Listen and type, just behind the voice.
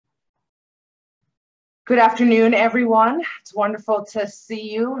Good afternoon, everyone. It's wonderful to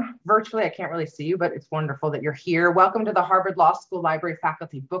see you virtually. I can't really see you, but it's wonderful that you're here. Welcome to the Harvard Law School Library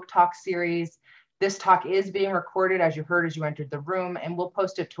Faculty Book Talk series. This talk is being recorded, as you heard as you entered the room, and we'll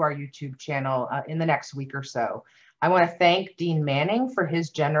post it to our YouTube channel in the next week or so. I want to thank Dean Manning for his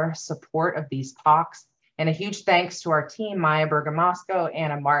generous support of these talks, and a huge thanks to our team, Maya Bergamasco,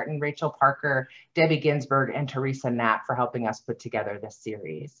 Anna Martin, Rachel Parker, Debbie Ginsberg, and Teresa Knapp for helping us put together this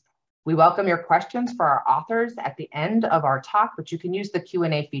series. We welcome your questions for our authors at the end of our talk, but you can use the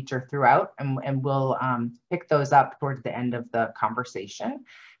Q&A feature throughout, and we'll pick those up towards the end of the conversation.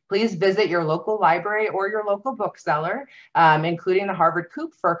 Please visit your local library or your local bookseller, including the Harvard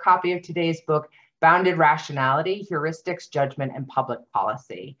Coop, for a copy of today's book, Bounded Rationality, Heuristics, Judgment, and Public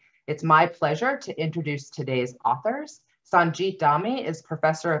Policy. It's my pleasure to introduce today's authors. Sanjit Dhami is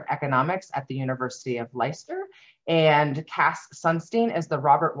Professor of Economics at the University of Leicester, and Cass Sunstein is the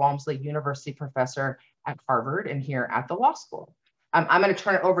Robert Walmsley University Professor at Harvard and here at the law school. I'm going to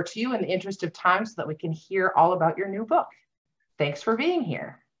turn it over to you in the interest of time so that we can hear all about your new book. Thanks for being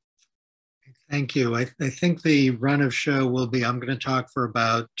here. Thank you. I think the run of show will be, I'm going to talk for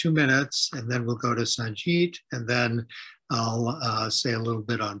about 2 minutes, and then we'll go to Sanjit, and then I'll say a little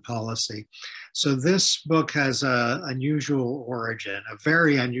bit on policy. So this book has an unusual origin, a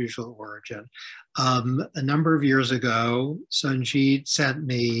very unusual origin. A number of years ago, Sanjit sent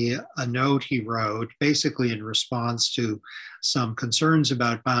me a note he wrote, basically in response to some concerns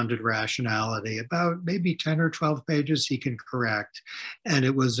about bounded rationality, about maybe 10 or 12 pages, he can correct. And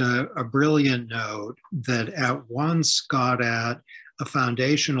it was a brilliant note that at once got at a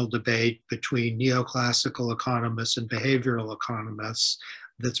foundational debate between neoclassical economists and behavioral economists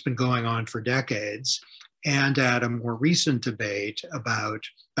that's been going on for decades, and at a more recent debate about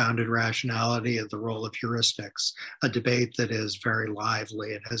bounded rationality and the role of heuristics, a debate that is very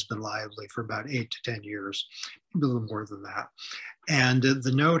lively and has been lively for about 8 to 10 years, a little more than that. And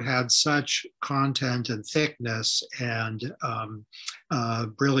the note had such content and thickness and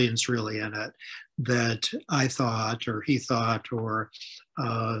brilliance really in it that I thought, or he thought, or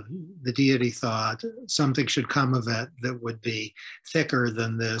the deity thought something should come of it that would be thicker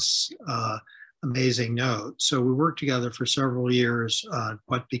than this amazing note. So we worked together for several years on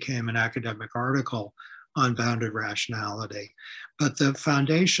what became an academic article on bounded rationality. But the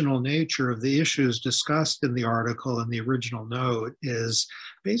foundational nature of the issues discussed in the article and the original note is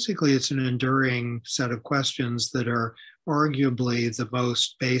basically it's an enduring set of questions that are arguably the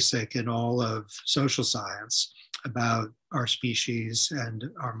most basic in all of social science about our species and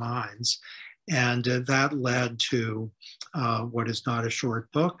our minds. And that led to what is not a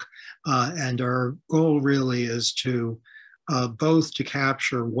short book. And our goal really is to both to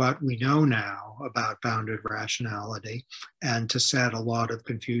capture what we know now about bounded rationality and to set a lot of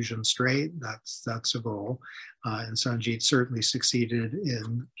confusion straight. That's a goal. And Sanjit certainly succeeded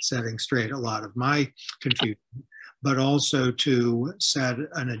in setting straight a lot of my confusion, but also to set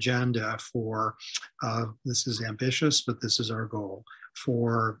an agenda for, this is ambitious, but this is our goal,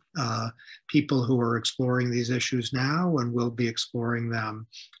 for people who are exploring these issues now and will be exploring them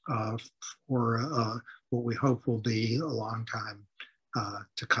for what we hope will be a long time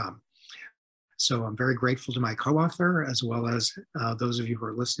to come. So I'm very grateful to my co-author, as well as those of you who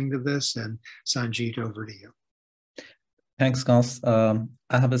are listening to this, and Sanjit, over to you. Thanks, Gus. I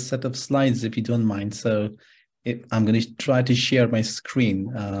have a set of slides, if you don't mind. So I'm going to try to share my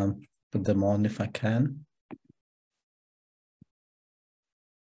screen, put them on if I can.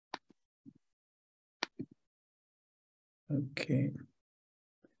 Okay.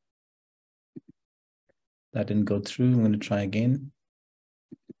 That didn't go through. I'm going to try again.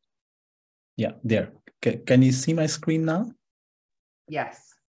 Yeah, there. Can you see my screen now?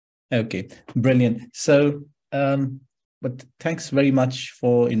 Yes. Okay, brilliant. So, but thanks very much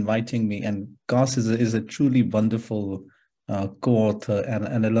for inviting me. And Gus is a truly wonderful co-author,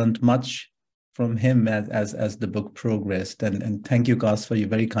 and I learned much from him as the book progressed. And thank you, Gus, for your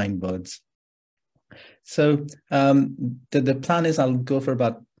very kind words. So the plan is I'll go for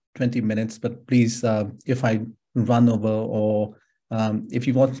about 20 minutes, but please, if I run over or if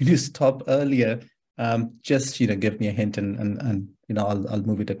you want me to stop earlier, just give me a hint and I'll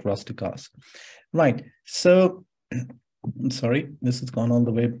move it across to Gus. Right. So I'm sorry, this has gone all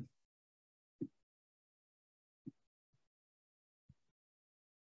the way.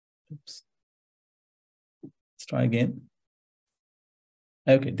 Oops. Let's try again.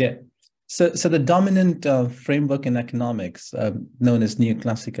 Okay, there. So the dominant framework in economics, known as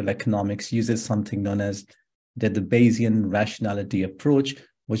neoclassical economics, uses something known as the Bayesian rationality approach,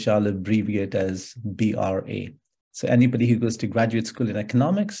 which I'll abbreviate as BRA. So anybody who goes to graduate school in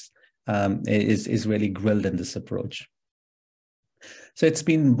economics is really grilled in this approach. So it's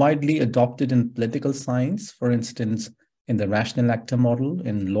been widely adopted in political science, for instance, in the rational actor model,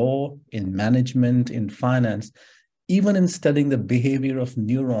 in law, in management, in finance, even in studying the behavior of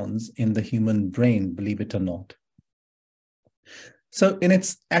neurons in the human brain, believe it or not. So in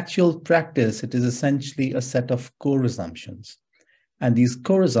its actual practice, it is essentially a set of core assumptions. And these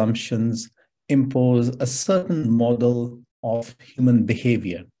core assumptions impose a certain model of human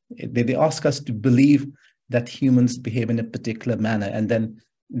behavior. They ask us to believe that humans behave in a particular manner, and then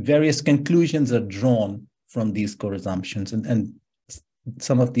various conclusions are drawn from these core assumptions. And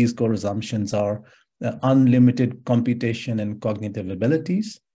some of these core assumptions are unlimited computation and cognitive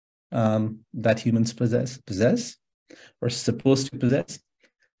abilities that humans possess or supposed to possess,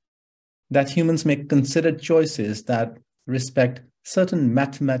 that humans make considered choices that respect certain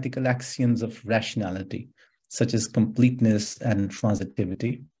mathematical axioms of rationality, such as completeness and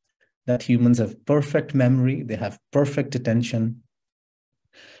transitivity, that humans have perfect memory, they have perfect attention,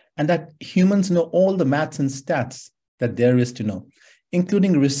 and that humans know all the maths and stats that there is to know,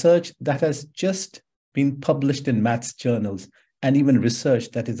 including research that has just been published in maths journals, and even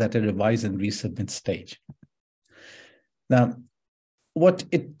research that is at a revise and resubmit stage. Now, what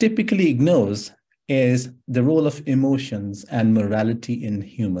it typically ignores is the role of emotions and morality in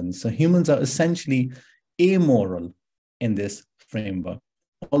humans. So humans are essentially amoral in this framework.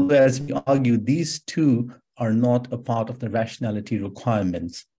 Although, as we argue, these two are not a part of the rationality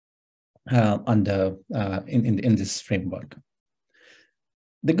requirements in this framework.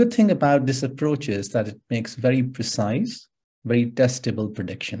 The good thing about this approach is that it makes very precise, very testable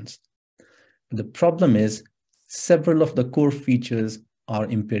predictions. The problem is several of the core features are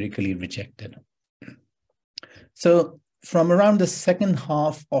empirically rejected. So from around the second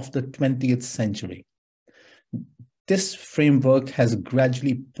half of the 20th century, this framework has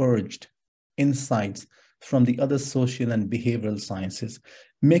gradually purged insights from the other social and behavioral sciences,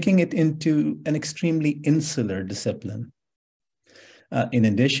 making it into an extremely insular discipline. In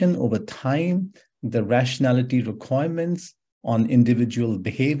addition, over time, the rationality requirements on individual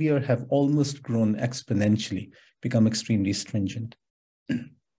behavior have almost grown exponentially, become extremely stringent.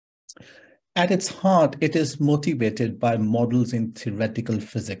 At its heart, it is motivated by models in theoretical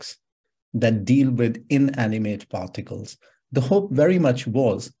physics that deal with inanimate particles. The hope very much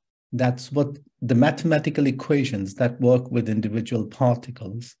was that's what the mathematical equations that work with individual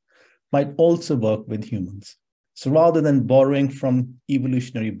particles might also work with humans. So rather than borrowing from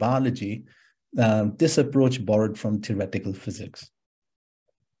evolutionary biology, this approach borrowed from theoretical physics.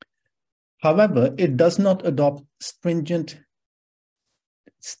 However, it does not adopt stringent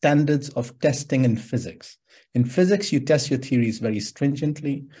standards of testing in physics. In physics, you test your theories very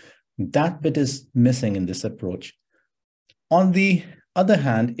stringently. That bit is missing in this approach. On the other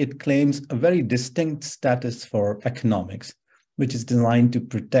hand, it claims a very distinct status for economics, which is designed to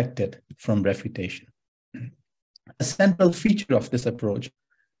protect it from refutation. A central feature of this approach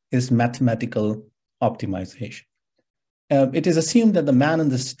is mathematical optimization. It is assumed that the man on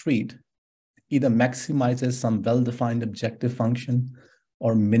the street either maximizes some well-defined objective function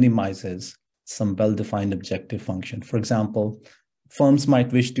or minimizes some well-defined objective function. For example, firms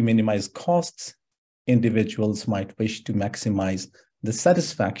might wish to minimize costs, individuals might wish to maximize the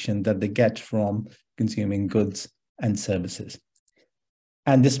satisfaction that they get from consuming goods and services.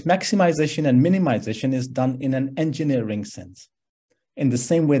 And this maximization and minimization is done in an engineering sense. In the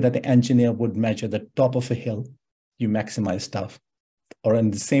same way that the engineer would measure the top of a hill, you maximize stuff. Or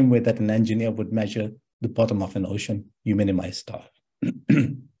in the same way that an engineer would measure the bottom of an ocean, you minimize stuff.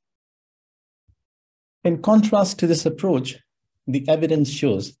 In contrast to this approach, the evidence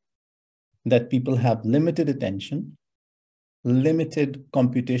shows that people have limited attention, limited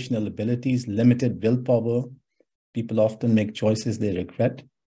computational abilities, limited willpower. People often make choices they regret.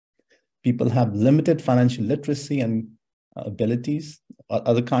 People have limited financial literacy and abilities, or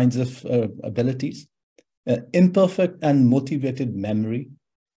other kinds of abilities, imperfect and motivated memory.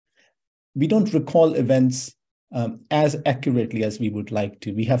 We don't recall events as accurately as we would like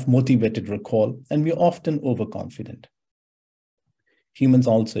to. We have motivated recall, and we're often overconfident. Humans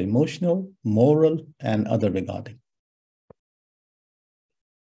are also emotional, moral, and other regarding.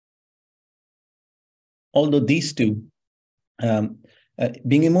 Although these two,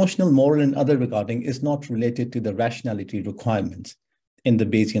 being emotional, moral, and other regarding is not related to the rationality requirements in the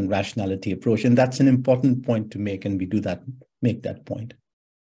Bayesian rationality approach. And that's an important point to make, and we do that, make that point.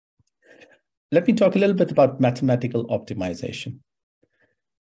 Let me talk a little bit about mathematical optimization.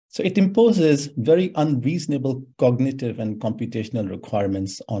 So it imposes very unreasonable cognitive and computational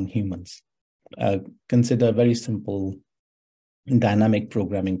requirements on humans. Consider a very simple dynamic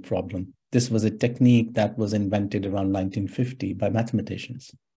programming problem. This was a technique that was invented around 1950 by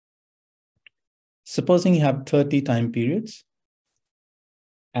mathematicians. Supposing you have 30 time periods,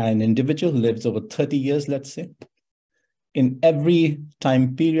 an individual lives over 30 years, let's say. In every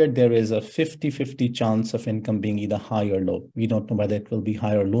time period, there is a 50-50 chance of income being either high or low. We don't know whether it will be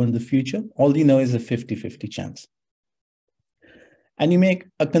high or low in the future. All you know is a 50-50 chance. And you make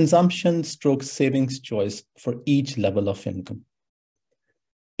a consumption stroke savings choice for each level of income.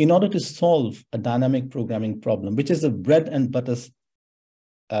 In order to solve a dynamic programming problem, which is a bread and butter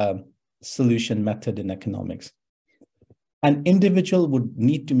solution method in economics, an individual would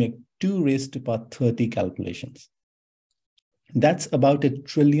need to make 2 raised to the power 30 calculations. That's about 1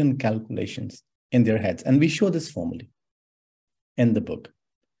 trillion calculations in their heads. And we show this formally in the book.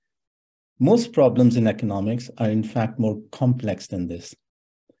 Most problems in economics are in fact more complex than this.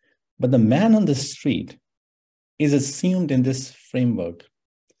 But the man on the street is assumed in this framework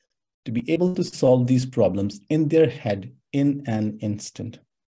to be able to solve these problems in their head in an instant.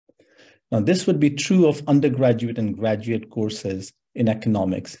 Now, this would be true of undergraduate and graduate courses in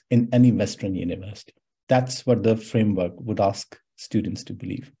economics in any Western university. That's what the framework would ask students to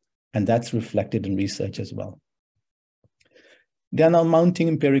believe. And that's reflected in research as well. There are now mounting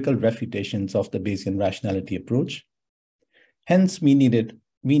empirical refutations of the Bayesian rationality approach. Hence, we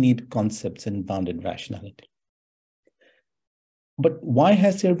need concepts in bounded rationality. But why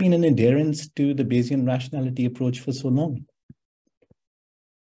has there been an adherence to the Bayesian rationality approach for so long?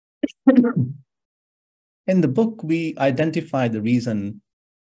 In the book, we identify the reason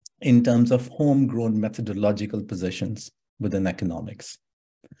in terms of homegrown methodological positions within economics.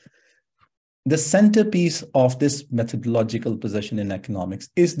 The centerpiece of this methodological position in economics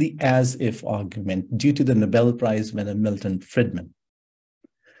is the as-if argument due to the Nobel Prize winner Milton Friedman.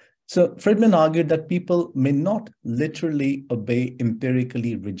 So Friedman argued that people may not literally obey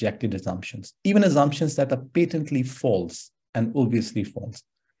empirically rejected assumptions, even assumptions that are patently false and obviously false.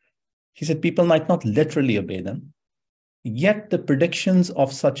 He said people might not literally obey them, yet the predictions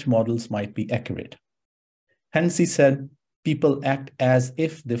of such models might be accurate. Hence, he said, people act as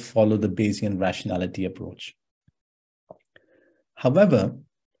if they follow the Bayesian rationality approach. However,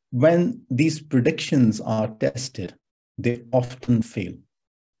 when these predictions are tested, they often fail.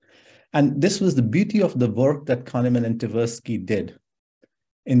 And this was the beauty of the work that Kahneman and Tversky did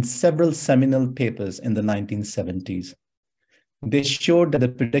in several seminal papers in the 1970s. They showed that the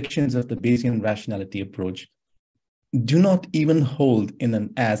predictions of the Bayesian rationality approach do not even hold in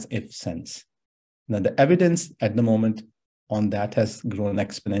an as-if sense. Now, the evidence at the moment on that has grown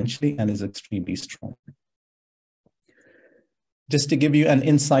exponentially and is extremely strong. Just to give you an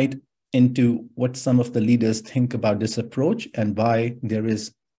insight into what some of the leaders think about this approach and why there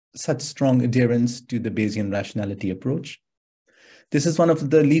is such strong adherence to the Bayesian rationality approach. This is one of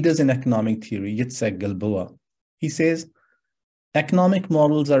the leaders in economic theory, Yitzhak Gilboa. He says, economic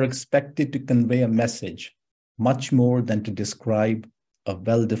models are expected to convey a message much more than to describe a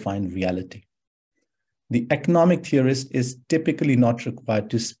well-defined reality. The economic theorist is typically not required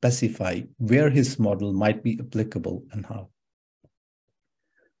to specify where his model might be applicable and how.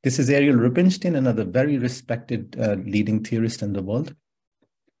 This is Ariel Rubinstein, another very respected leading theorist in the world.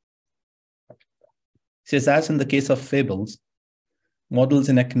 He says, as in the case of fables, models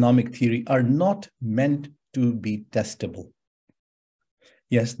in economic theory are not meant to be testable.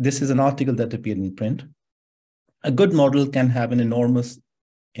 Yes, this is an article that appeared in print. A good model can have an enormous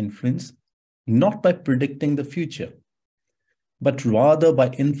influence, not by predicting the future, but rather by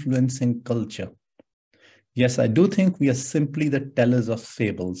influencing culture. Yes, I do think we are simply the tellers of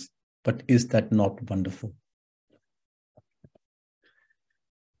fables, but is that not wonderful?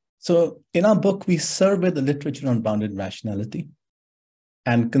 So in our book, we survey the literature on bounded rationality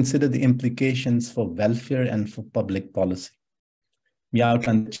and consider the implications for welfare and for public policy. We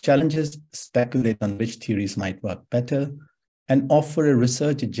outline the challenges, speculate on which theories might work better, and offer a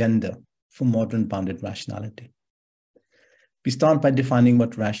research agenda for modern bounded rationality. We start by defining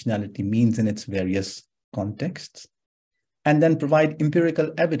what rationality means in its various contexts, and then provide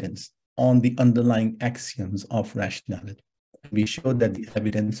empirical evidence on the underlying axioms of rationality. We show that the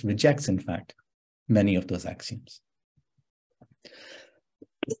evidence rejects, in fact, many of those axioms.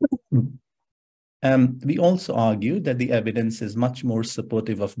 We also argue that the evidence is much more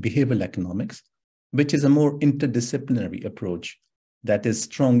supportive of behavioral economics, which is a more interdisciplinary approach that is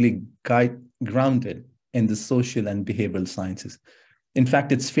strongly grounded in the social and behavioral sciences. In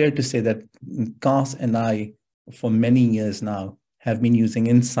fact, it's fair to say that Cas and I, for many years now, have been using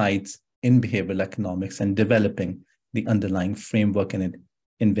insights in behavioral economics and developing the underlying framework in it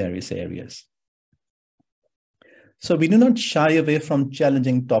in various areas. So we do not shy away from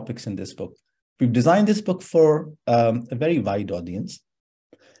challenging topics in this book. We've designed this book for a very wide audience.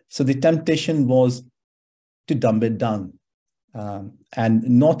 So the temptation was to dumb it down and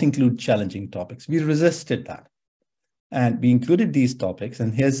not include challenging topics. We resisted that. And we included these topics,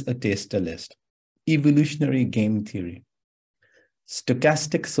 and here's a taster list: evolutionary game theory,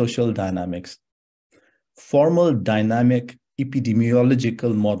 stochastic social dynamics, formal dynamic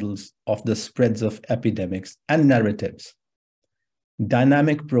epidemiological models of the spreads of epidemics and narratives,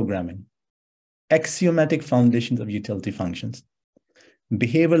 dynamic programming, axiomatic foundations of utility functions,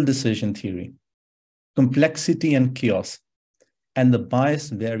 behavioral decision theory, complexity and chaos, and the bias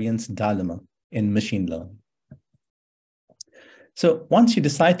variance dilemma in machine learning. So once you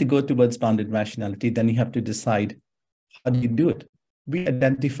decide to go towards bounded rationality, then you have to decide, how do you do it? We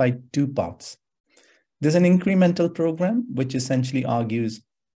identified two paths. There's an incremental program, which essentially argues,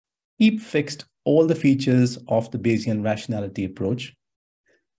 keep fixed all the features of the Bayesian rationality approach,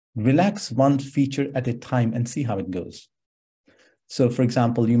 relax one feature at a time and see how it goes. So for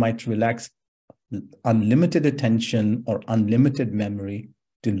example, you might relax unlimited attention or unlimited memory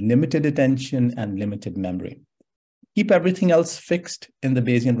to limited attention and limited memory. Keep everything else fixed in the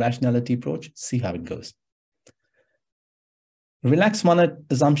Bayesian rationality approach, see how it goes. Relax one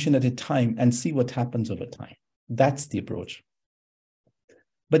assumption at a time and see what happens over time. That's the approach.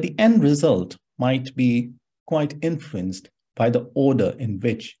 But the end result might be quite influenced by the order in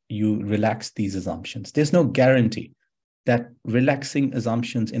which you relax these assumptions. There's no guarantee that relaxing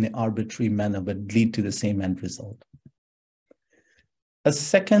assumptions in an arbitrary manner would lead to the same end result. A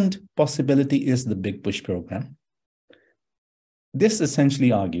second possibility is the big push program. This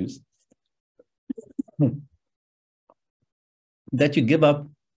essentially argues that you give up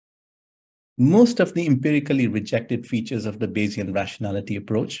most of the empirically rejected features of the Bayesian rationality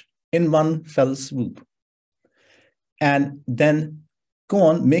approach in one fell swoop, and then go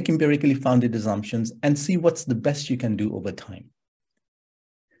on, make empirically founded assumptions and see what's the best you can do over time.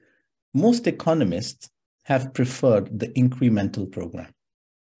 Most economists have preferred the incremental program.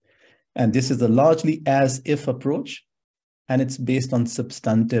 And this is a largely as-if approach, and it's based on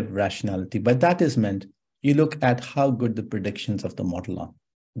substantive rationality. By that is meant, you look at how good the predictions of the model are.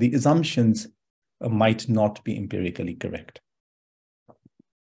 The assumptions might not be empirically correct.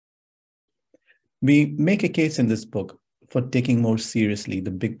 We make a case in this book for taking more seriously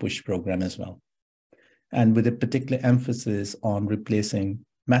the big push program as well, and with a particular emphasis on replacing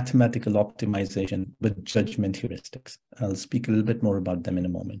mathematical optimization with judgment heuristics. I'll speak a little bit more about them in a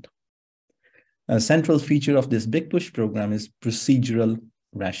moment. A central feature of this big push program is procedural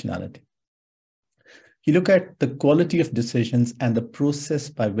rationality. You look at the quality of decisions and the process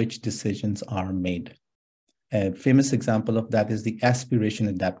by which decisions are made. A famous example of that is the aspiration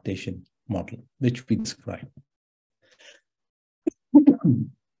adaptation model, which we describe.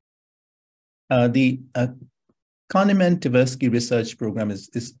 The Kahneman-Tversky research program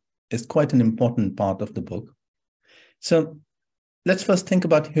is quite an important part of the book. So let's first think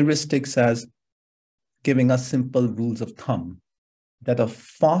about heuristics as giving us simple rules of thumb that are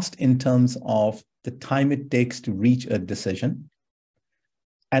fast in terms of the time it takes to reach a decision,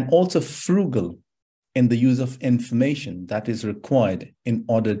 and also frugal in the use of information that is required in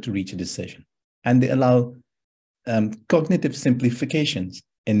order to reach a decision. And they allow cognitive simplifications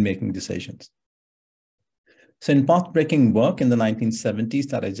in making decisions. So in path-breaking work in the 1970s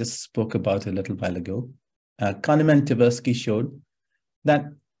that I just spoke about a little while ago, Kahneman-Tversky showed that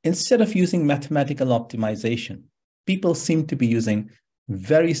instead of using mathematical optimization, people seem to be using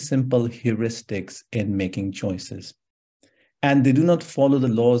very simple heuristics in making choices. And they do not follow the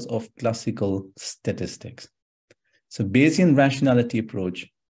laws of classical statistics. So Bayesian rationality approach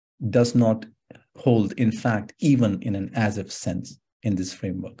does not hold, in fact, even in an as-if sense in this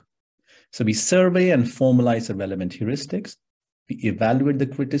framework. So we survey and formalize the relevant heuristics, we evaluate the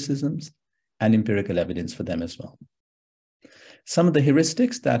criticisms and empirical evidence for them as well. Some of the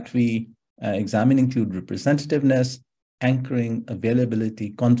heuristics that we examine include representativeness, anchoring,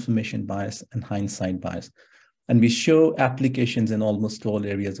 availability, confirmation bias, and hindsight bias. And we show applications in almost all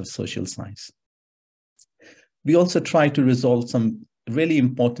areas of social science. We also try to resolve some really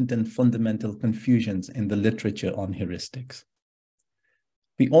important and fundamental confusions in the literature on heuristics.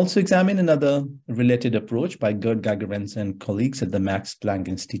 We also examine another related approach by Gerd Gigerenzer and colleagues at the Max Planck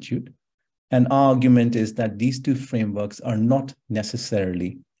Institute. And our argument is that these two frameworks are not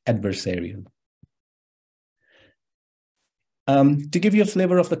necessarily adversarial. To give you a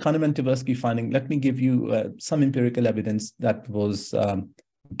flavor of the Kahneman-Tversky finding, let me give you some empirical evidence that was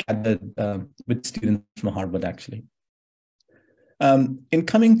gathered with students from Harvard, actually. In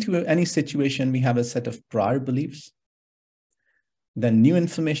coming to any situation, we have a set of prior beliefs. Then new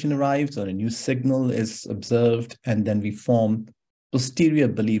information arrives or a new signal is observed, and then we form posterior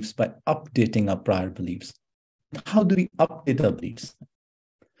beliefs by updating our prior beliefs. How do we update our beliefs?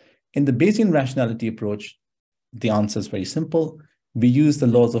 In the Bayesian rationality approach, the answer is very simple. We use the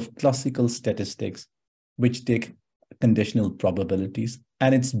laws of classical statistics, which take conditional probabilities,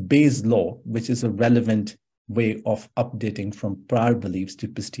 and it's Bayes' law, which is a relevant way of updating from prior beliefs to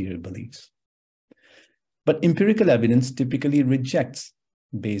posterior beliefs. But empirical evidence typically rejects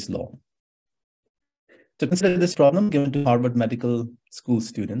Bayes' law. So consider this problem given to Harvard Medical School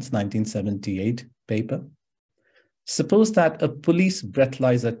students, 1978 paper. Suppose that a police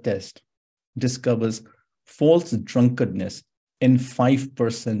breathalyzer test discovers false drunkenness in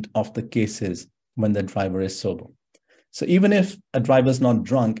 5% of the cases when the driver is sober. So even if a driver is not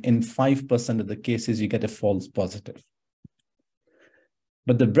drunk, in 5% of the cases, you get a false positive.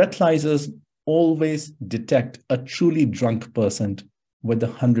 But the breathalyzers always detect a truly drunk person with a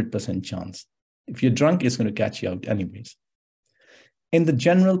 100% chance. If you're drunk, it's going to catch you out anyways. In the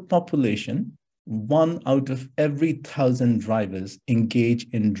general population, 1 out of every 1,000 drivers engage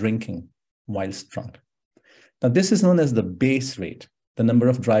in drinking whilst drunk. Now, this is known as the base rate, the number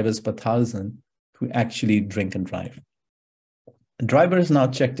of drivers per 1,000 who actually drink and drive. A driver is now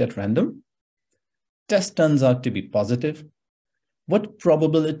checked at random. Test turns out to be positive. What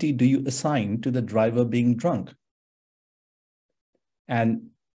probability do you assign to the driver being drunk? And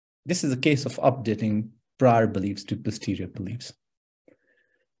this is a case of updating prior beliefs to posterior beliefs.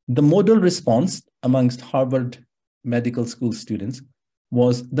 The modal response amongst Harvard Medical School students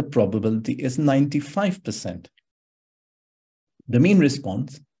was the probability is 95%. The mean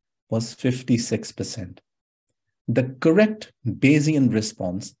response was 56%. The correct Bayesian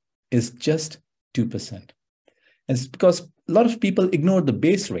response is just 2%. And it's because a lot of people ignore the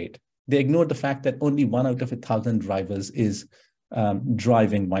base rate. They ignore the fact that only 1 out of 1,000 drivers is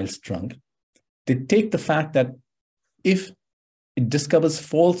driving whilst drunk. They take the fact that if it discovers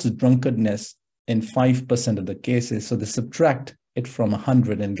false drunkenness in 5% of the cases, so they subtract it from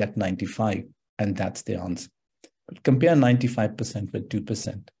 100 and get 95, and that's the answer. But compare 95% with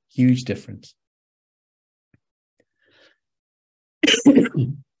 2%, huge difference.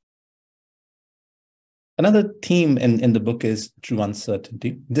 Another theme in the book is true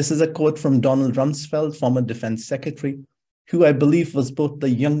uncertainty. This is a quote from Donald Rumsfeld, former defense secretary, who I believe was both the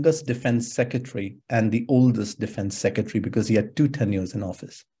youngest defense secretary and the oldest defense secretary because he had 2 tenures in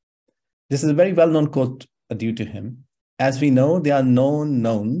office. This is a very well-known quote due to him. As we know, there are known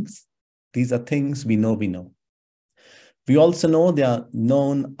knowns. These are things we know we know. We also know there are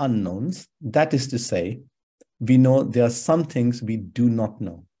known unknowns. That is to say, we know there are some things we do not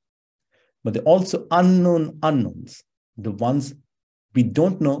know. But there are also unknown unknowns, the ones we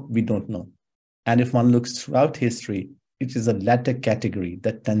don't know, we don't know. And if one looks throughout history, it is a latter category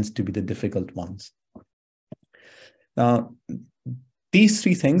that tends to be the difficult ones. Now, these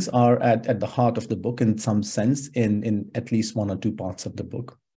 3 things are at the heart of the book in some sense, in at least 1 or 2 parts of the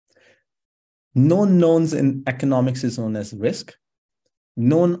book. Known knowns in economics is known as risk.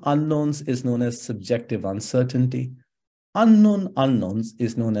 Known unknowns is known as subjective uncertainty. Unknown unknowns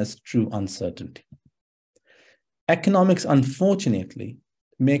is known as true uncertainty. Economics, unfortunately,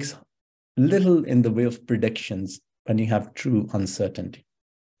 makes little in the way of predictions when you have true uncertainty.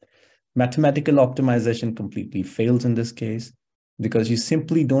 Mathematical optimization completely fails in this case because you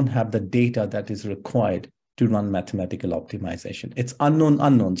simply don't have the data that is required to run mathematical optimization. It's unknown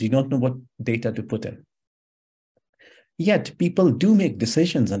unknowns. You don't know what data to put in. Yet people do make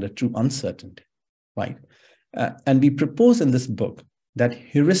decisions under true uncertainty, right? And we propose in this book that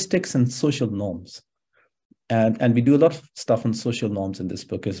heuristics and social norms, and we do a lot of stuff on social norms in this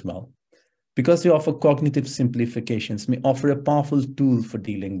book as well, because they offer cognitive simplifications, may offer a powerful tool for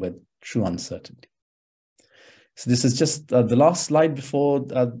dealing with true uncertainty. So this is just the last slide before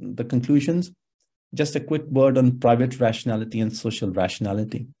the conclusions. Just a quick word on private rationality and social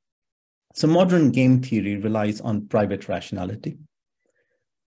rationality. So modern game theory relies on private rationality.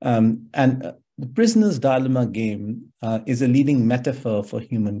 The prisoner's dilemma game is a leading metaphor for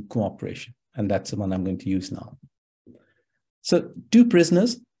human cooperation. And that's the one I'm going to use now. So 2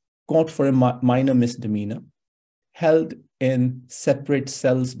 prisoners caught for a minor misdemeanor, held in separate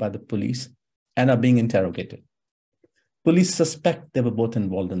cells by the police, and are being interrogated. Police suspect they were both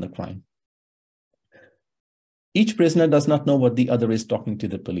involved in the crime. Each prisoner does not know what the other is talking to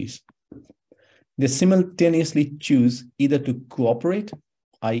the police. They simultaneously choose either to cooperate,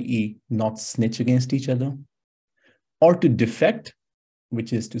 i.e. not snitch against each other, or to defect,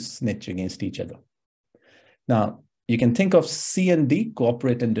 which is to snitch against each other. Now, You can think of C and D,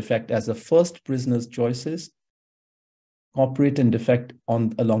 cooperate and defect, as the first prisoner's choices, cooperate and defect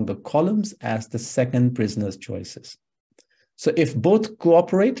along the columns as the second prisoner's choices. So if both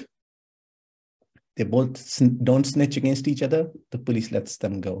cooperate, they both don't snitch against each other, the police lets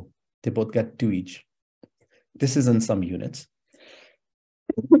them go. They both get 2 each. This is in some units.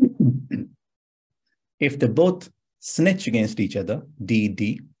 If they both snitch against each other,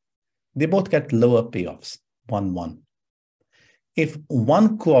 D, they both get lower payoffs, 1-1. If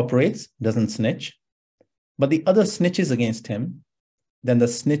one cooperates, doesn't snitch, but the other snitches against him, then the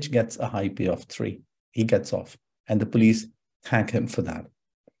snitch gets a high payoff, 3. He gets off, and the police hang him for that.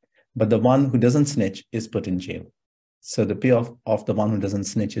 But the one who doesn't snitch is put in jail. So the payoff of the one who doesn't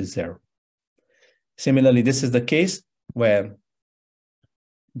snitch is 0. Similarly, this is the case where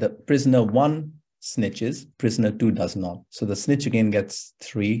the prisoner 1 snitches, prisoner 2 does not. So the snitch again gets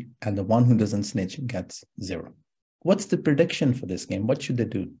 3, and the one who doesn't snitch gets 0. What's the prediction for this game? What should they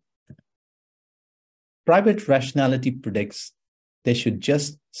do? Private rationality predicts they should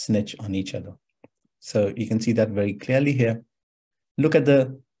just snitch on each other. So you can see that very clearly here. Look at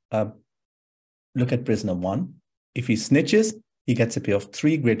prisoner 1. If he snitches, he gets a pay of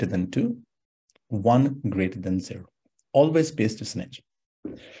 3 greater than 2, 1 greater than 0. Always pays to snitch.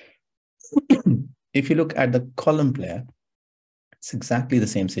 If you look at the column player, it's exactly the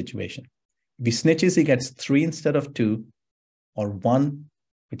same situation. If he snitches, he gets 3 instead of 2, or 1,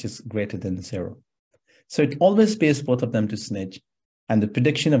 which is greater than 0. So it always pays both of them to snitch. And the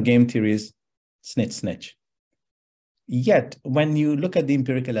prediction of game theory is snitch, snitch. Yet, when you look at the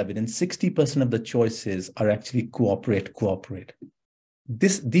empirical evidence, 60% of the choices are actually cooperate, cooperate.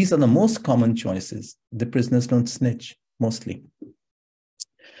 These are the most common choices. The prisoners don't snitch, mostly.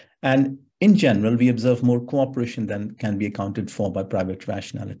 And in general, we observe more cooperation than can be accounted for by private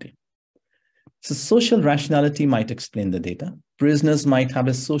rationality. So social rationality might explain the data. Prisoners might have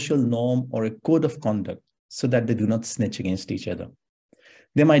a social norm or a code of conduct so that they do not snitch against each other.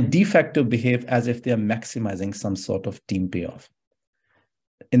 They might de facto behave as if they are maximizing some sort of team payoff.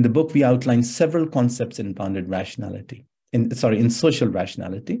 In the book, we outline several concepts in bounded rationality, in social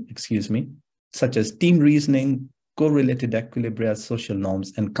rationality, such as team reasoning, correlated equilibria, social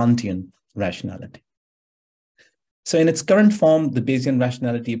norms, and Kantian rationality. So in its current form, the Bayesian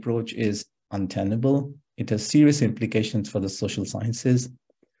rationality approach is untenable. It has serious implications for the social sciences.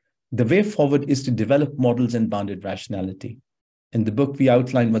 The way forward is to develop models in bounded rationality. In the book, we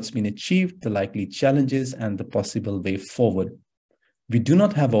outline what's been achieved, the likely challenges, and the possible way forward. We do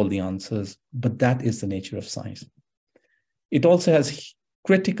not have all the answers, but that is the nature of science. It also has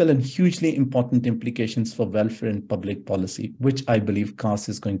critical and hugely important implications for welfare and public policy, which I believe Kas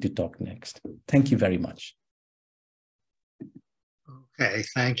is going to talk next. Thank you very much. Okay,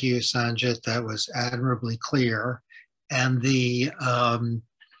 thank you, Sanjit. That was admirably clear. And the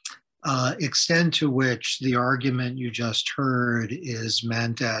extent to which the argument you just heard is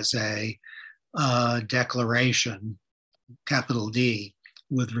meant as a declaration, capital D,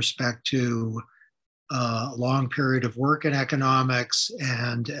 with respect to a long period of work in economics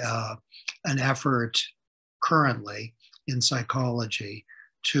and an effort currently in psychology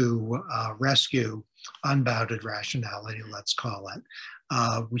to rescue unbounded rationality, let's call it.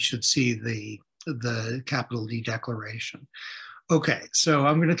 We should see the capital D declaration. Okay, so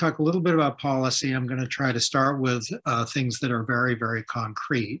I'm going to talk a little bit about policy. I'm going to try to start with things that are very, very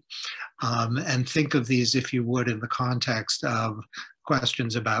concrete, and think of these, if you would, in the context of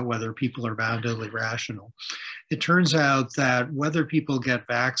questions about whether people are boundedly rational. It turns out that whether people get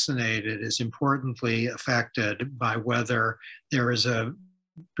vaccinated is importantly affected by whether there is a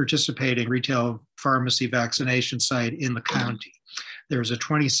participating retail pharmacy vaccination site in the county. There's a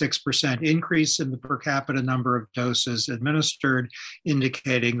 26% increase in the per capita number of doses administered,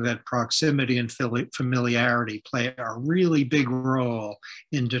 indicating that proximity and familiarity play a really big role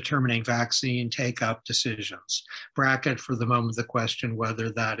in determining vaccine take-up decisions. Bracket for the moment the question whether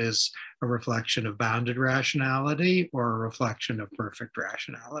that is a reflection of bounded rationality or a reflection of perfect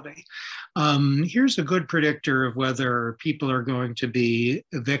rationality. Here's a good predictor of whether people are going to be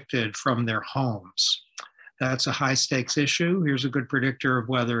evicted from their homes. That's a high stakes issue. Here's a good predictor of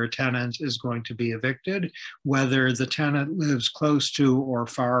whether a tenant is going to be evicted, whether the tenant lives close to or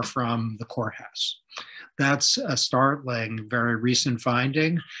far from the courthouse. That's a startling, very recent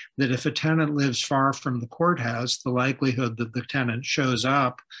finding that if a tenant lives far from the courthouse, the likelihood that the tenant shows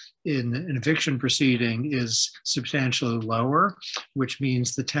up in an eviction proceeding is substantially lower, which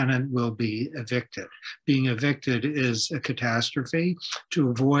means the tenant will be evicted. Being evicted is a catastrophe. To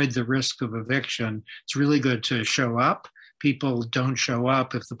avoid the risk of eviction, it's really good to show up, people don't show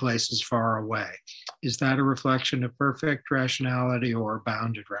up if the place is far away. Is that a reflection of perfect rationality or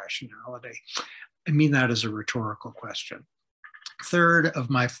bounded rationality? I mean that as a rhetorical question. Third of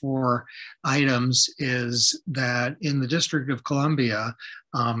my 4 items is that in the District of Columbia,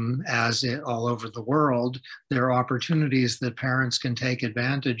 as all over the world, there are opportunities that parents can take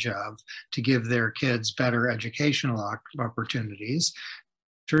advantage of to give their kids better educational opportunities.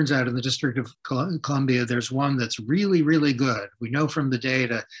 Turns out in the District of Columbia, there's one that's really, really good. We know from the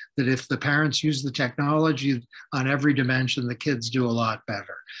data that if the parents use the technology on every dimension, the kids do a lot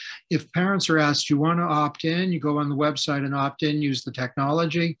better. If parents are asked, do you want to opt in? You go on the website and opt in, use the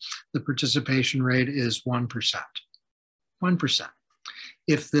technology, the participation rate is 1%. 1%.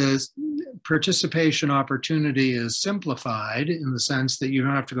 If the participation opportunity is simplified in the sense that you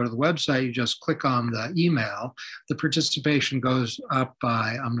don't have to go to the website, you just click on the email, the participation goes up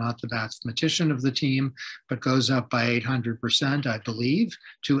by, I'm not the mathematician of the team, but goes up by 800%, I believe,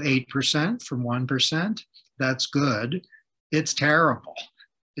 to 8% from 1%. That's good. It's terrible.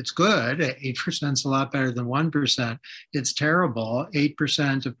 It's good. 8% is a lot better than 1%. It's terrible.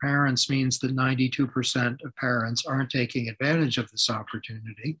 8% of parents means that 92% of parents aren't taking advantage of this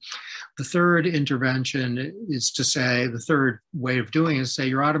opportunity. The third intervention is to say, the third way of doing it is say,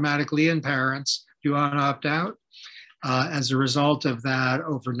 you're automatically in, parents. Do you want to opt out? As a result of that,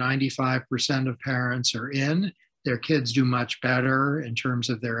 over 95% of parents are in. Their kids do much better in terms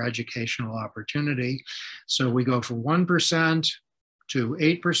of their educational opportunity. So we go from 1% to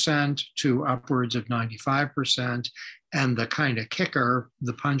 8% to upwards of 95%. And the kind of kicker,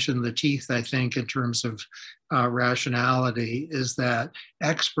 the punch in the teeth, I think, in terms of rationality, is that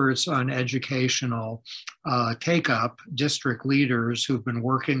experts on educational take-up, district leaders who've been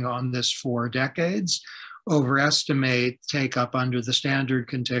working on this for decades, overestimate take-up under the standard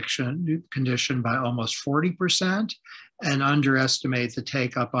condition by almost 40% and underestimate the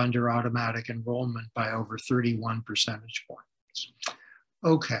take-up under automatic enrollment by over 31 percentage points.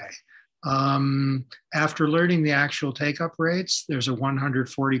 Okay. After learning the actual take-up rates, there's a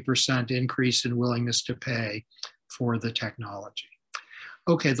 140% increase in willingness to pay for the technology.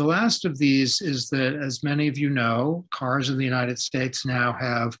 Okay, the last of these is that, as many of you know, cars in the United States now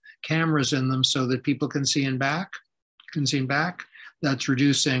have cameras in them so that people can see in back. That's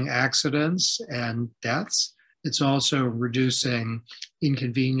reducing accidents and deaths. It's also reducing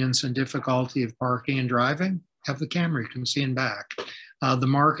inconvenience and difficulty of parking and driving. Have the camera, you can see in back. The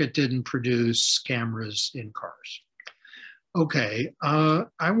market didn't produce cameras in cars. Okay,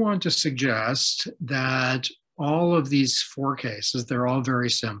 I want to suggest that all of these 4 cases, they're all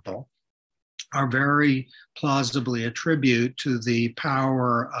very simple, are very plausibly attribute to the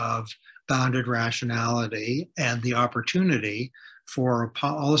power of bounded rationality and the opportunity for a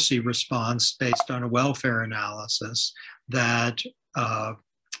policy response based on a welfare analysis that,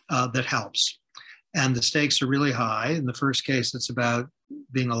 that helps. And the stakes are really high. In the first case, it's about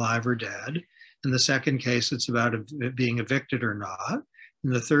being alive or dead. In the second case, it's about being evicted or not. In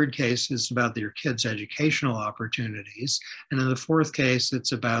the third case, it's about your kids' educational opportunities. And in the fourth case,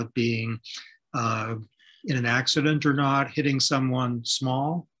 it's about being in an accident or not, hitting someone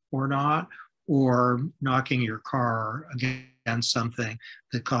small or not, or knocking your car against something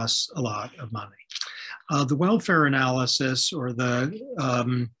that costs a lot of money. The welfare analysis, or the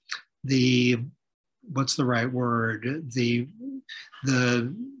what's the right word? The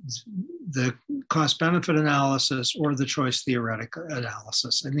cost benefit analysis or the choice theoretic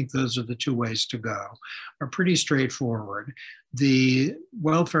analysis. I think those are the 2 ways to go, are pretty straightforward. The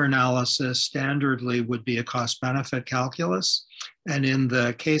welfare analysis standardly would be a cost benefit calculus. And in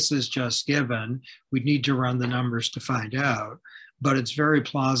the cases just given, we'd need to run the numbers to find out. But it's very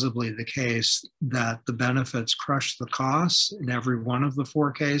plausibly the case that the benefits crush the costs in every one of the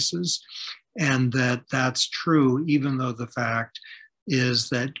 4 cases. And that's true, even though the fact is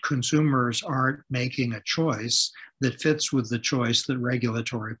that consumers aren't making a choice that fits with the choice that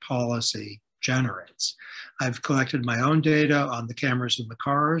regulatory policy generates. I've collected my own data on the cameras in the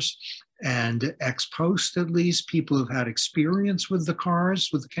cars, and ex post, at least, people who've had experience with the cars,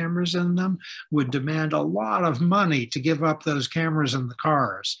 with the cameras in them, would demand a lot of money to give up those cameras in the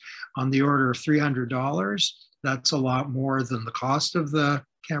cars, on the order of $300. That's a lot more than the cost of the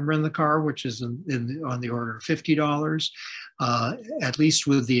camera in the car, which is on the order of $50, at least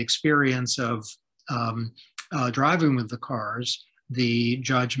with the experience of driving with the cars. The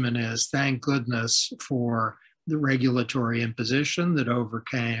judgment is, thank goodness for the regulatory imposition that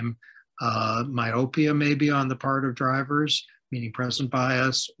overcame myopia maybe on the part of drivers, meaning present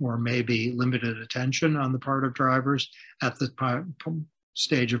bias, or maybe limited attention on the part of drivers at the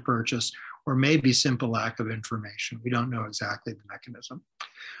stage of purchase, or maybe simple lack of information. We don't know exactly the mechanism.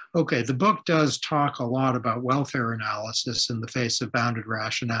 Okay, the book does talk a lot about welfare analysis in the face of bounded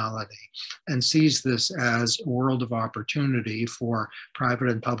rationality and sees this as a world of opportunity for private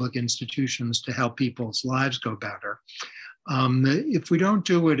and public institutions to help people's lives go better. If we don't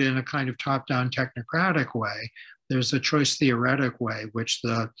do it in a kind of top-down technocratic way, there's a choice theoretic way, which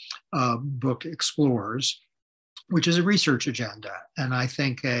the book explores, which is a research agenda, and I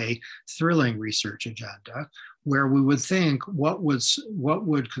think a thrilling research agenda, where we would think, what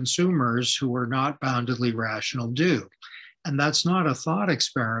would consumers who are not boundedly rational do? And that's not a thought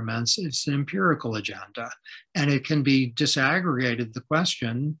experiment, it's an empirical agenda. And it can be disaggregated, the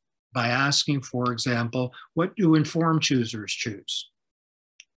question, by asking, for example, what do informed choosers choose?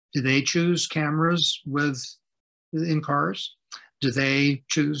 Do they choose cameras in cars? Do they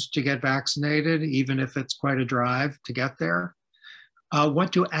choose to get vaccinated, even if it's quite a drive to get there?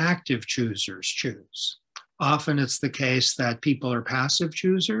 What do active choosers choose? Often it's the case that people are passive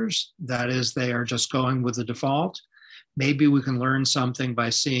choosers. That is, they are just going with the default. Maybe we can learn something by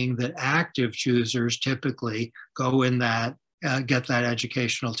seeing that active choosers typically go in that, get that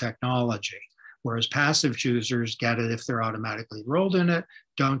educational technology, whereas passive choosers get it if they're automatically enrolled in it,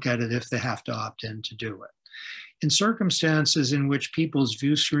 don't get it if they have to opt in to do it. In circumstances in which people's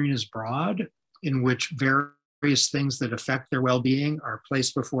view screen is broad, in which various things that affect their well-being are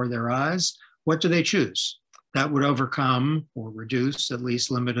placed before their eyes, what do they choose? That would overcome or reduce at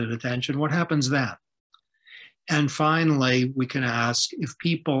least limited attention. What happens then? And finally, we can ask, if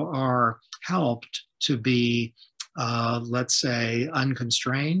people are helped to be, let's say,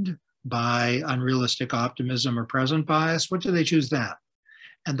 unconstrained by unrealistic optimism or present bias, what do they choose then?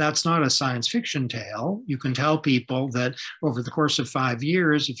 And that's not a science fiction tale. You can tell people that over the course of 5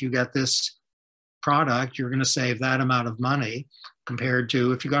 years, if you get this product, you're going to save that amount of money compared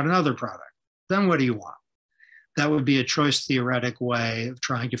to if you got another product. Then what do you want? That would be a choice theoretic way of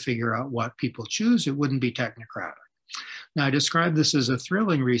trying to figure out what people choose. It wouldn't be technocratic. Now, I describe this as a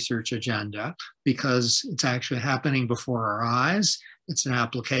thrilling research agenda because it's actually happening before our eyes. It's an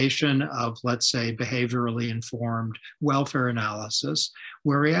application of, let's say, behaviorally informed welfare analysis,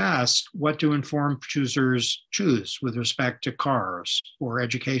 where we ask, what do informed choosers choose with respect to cars or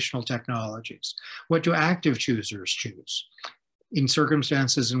educational technologies? What do active choosers choose? In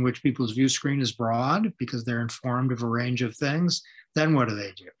circumstances in which people's view screen is broad because they're informed of a range of things, then what do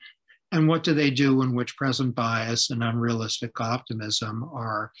they do? And what do they do in which present bias and unrealistic optimism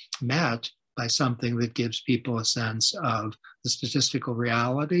are met by something that gives people a sense of the statistical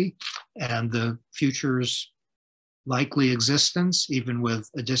reality and the future's likely existence, even with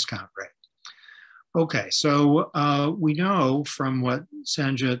a discount rate? Okay, so we know from what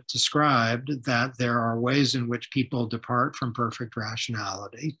Sanjit described that there are ways in which people depart from perfect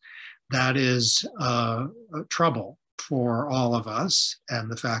rationality. That is trouble for all of us, and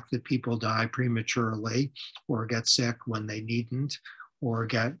the fact that people die prematurely or get sick when they needn't, or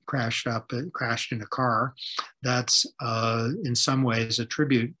get crashed in a car, that's in some ways a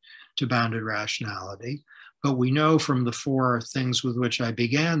tribute to bounded rationality. But we know from the 4 things with which I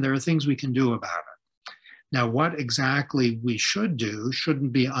began, there are things we can do about it. Now, what exactly we should do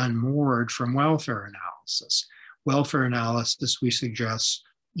shouldn't be unmoored from welfare analysis. Welfare analysis, we suggest,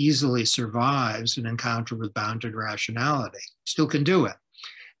 easily survives an encounter with bounded rationality. Still can do it.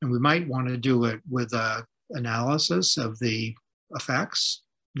 And we might want to do it with an analysis of the effects,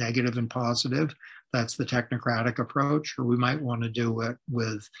 negative and positive. That's the technocratic approach. Or we might want to do it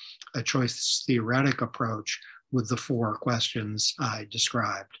with a choice theoretic approach with the 4 questions I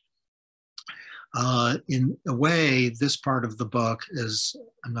described. In a way, this part of the book is,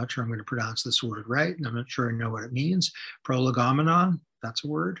 I'm not sure I'm going to pronounce this word right, and I'm not sure I know what it means. Prolegomenon, that's a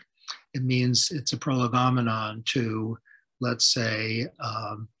word. It means it's a prolegomenon to, let's say,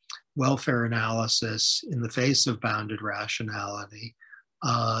 welfare analysis in the face of bounded rationality,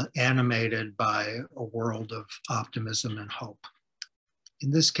 animated by a world of optimism and hope. In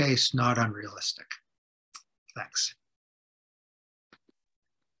this case, not unrealistic. Thanks.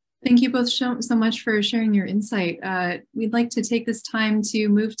 Thank you both so much for sharing your insight. We'd like to take this time to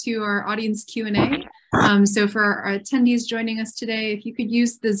move to our audience Q&A. So for our attendees joining us today, if you could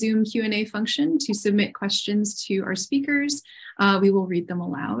use the Zoom Q&A function to submit questions to our speakers, we will read them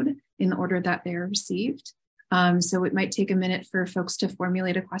aloud in the order that they are received. So it might take a minute for folks to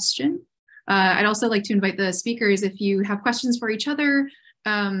formulate a question. I'd also like to invite the speakers, if you have questions for each other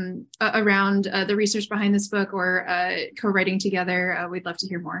around the research behind this book or co-writing together, we'd love to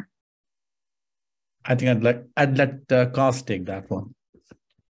hear more. I think I'd let Cos take that one.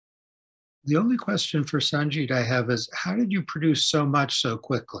 The only question for Sanjit I have is, how did you produce so much so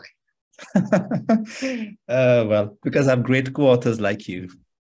quickly? Well, because I have great co-authors like you.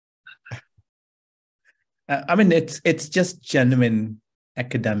 I mean, it's just genuine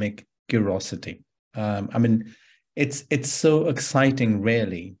academic curiosity. I mean, it's so exciting,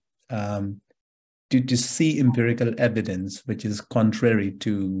 really, to see empirical evidence which is contrary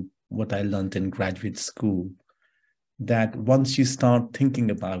to what I learned in graduate school. That once you start thinking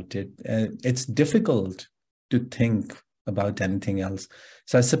about it, it's difficult to think about anything else.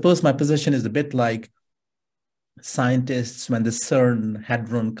 So I suppose my position is a bit like scientists when the CERN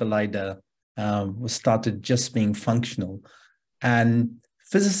Hadron Collider was started just being functional. And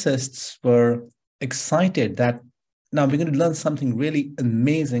physicists were excited that now we're going to learn something really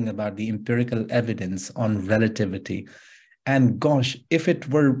amazing about the empirical evidence on relativity. And gosh, if it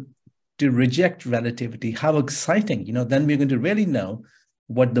were to reject relativity, how exciting, then we're going to really know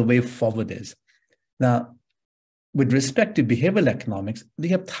what the way forward is. Now, with respect to behavioral economics, we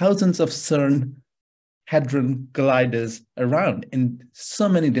have thousands of CERN Hadron Colliders around in so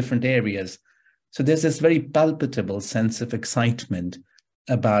many different areas. So there's this very palpable sense of excitement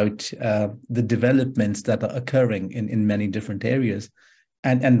about the developments that are occurring in many different areas.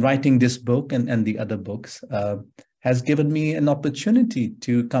 And writing this book and the other books has given me an opportunity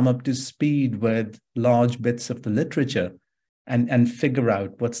to come up to speed with large bits of the literature and figure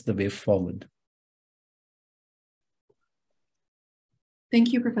out what's the way forward.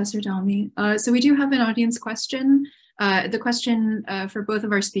 Thank you, Professor Dhami. So we do have an audience question. The question for both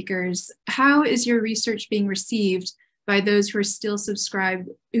of our speakers: how is your research being received by those who are still subscribed,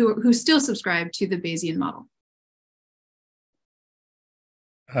 who still subscribe to the Bayesian model?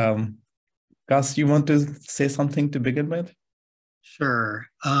 Gus, you want to say something to begin with? Sure.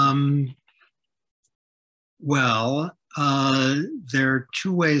 Well, there are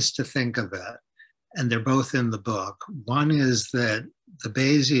two ways to think of it, and they're both in the book. One is that the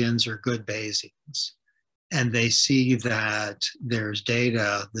Bayesians are good Bayesians, and they see that there's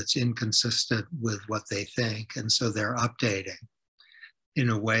data that's inconsistent with what they think, and so they're updating in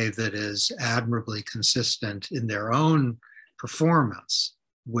a way that is admirably consistent in their own performance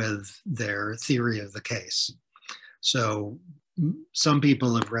with their theory of the case. So some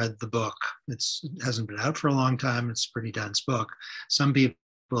people have read the book. It hasn't been out for a long time. It's a pretty dense book. Some people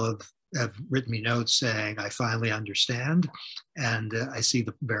have written me notes saying, I finally understand, and I see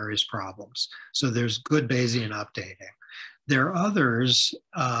the various problems. So there's good Bayesian updating. There are others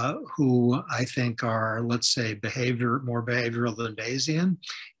who I think are, let's say, more behavioral than Bayesian,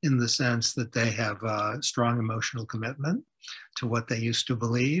 in the sense that they have a strong emotional commitment to what they used to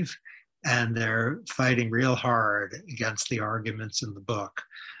believe, and they're fighting real hard against the arguments in the book.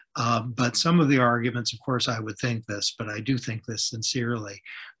 But some of the arguments, of course, I would think this, but I do think this sincerely.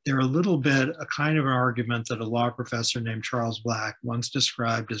 They're a little bit a kind of an argument that a law professor named Charles Black once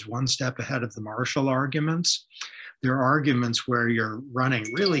described as one step ahead of the Marshall arguments. There are arguments where you're running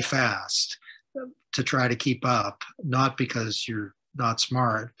really fast to try to keep up, not because you're not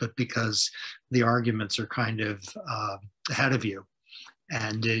smart, but because the arguments are kind of ahead of you,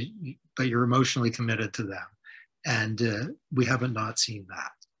 and but you're emotionally committed to them. And we haven't not seen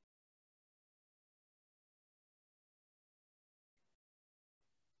that.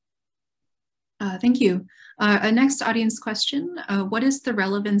 Thank you. A next audience question: what is the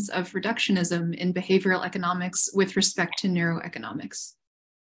relevance of reductionism in behavioral economics with respect to neuroeconomics?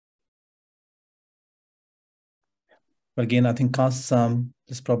 Again, I think Cas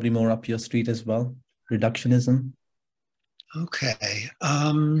is probably more up your street as well. Reductionism. Okay.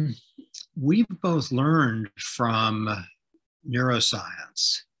 We've both learned from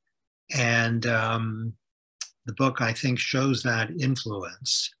neuroscience, and the book, I think, shows that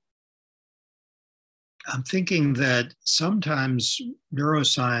influence. I'm thinking that sometimes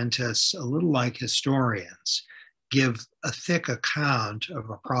neuroscientists, a little like historians, give a thick account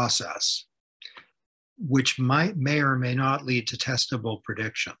of a process, which may or may not lead to testable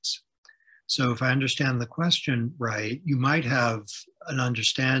predictions. So if I understand the question right, you might have an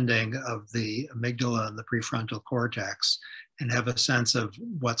understanding of the amygdala and the prefrontal cortex and have a sense of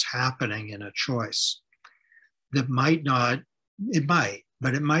what's happening in a choice. That might not,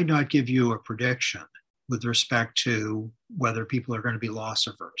 but it might not give you a prediction with respect to whether people are going to be loss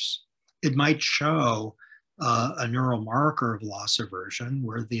averse. It might show a neural marker of loss aversion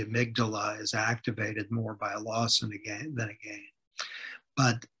where the amygdala is activated more by a loss than a gain.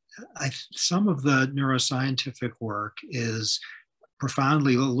 But some of the neuroscientific work is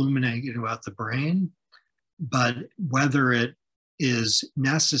profoundly illuminating about the brain, but whether it is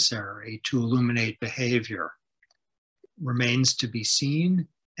necessary to illuminate behavior remains to be seen.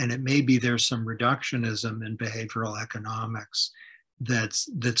 And it may be there's some reductionism in behavioral economics that's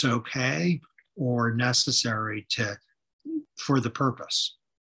okay or necessary for the purpose.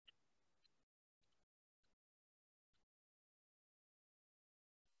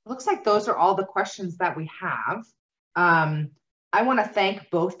 Looks like those are all the questions that we have. I want to thank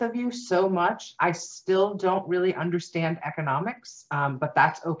both of you so much. I still don't really understand economics, but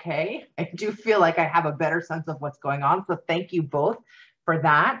that's okay. I do feel like I have a better sense of what's going on. So thank you both for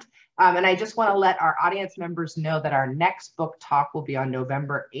that. And I just want to let our audience members know that our next book talk will be on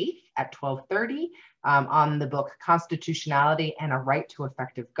November 8th at 12:30 on the book Constitutionality and a Right to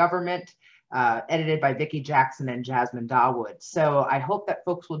Effective Government, edited by Vicki Jackson and Jasmine Dawood. So I hope that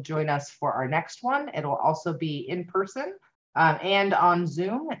folks will join us for our next one. It'll also be in person and on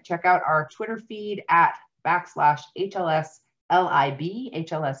Zoom. Check out our Twitter feed at /HLS LIB,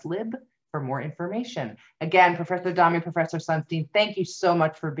 HLS Lib, for more information. Again, Professor Dhami, Professor Sunstein, thank you so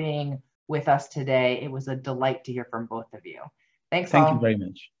much for being with us today. It was a delight to hear from both of you. Thanks all. Thank you very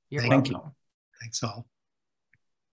much. You're Thank welcome. you. Thanks all.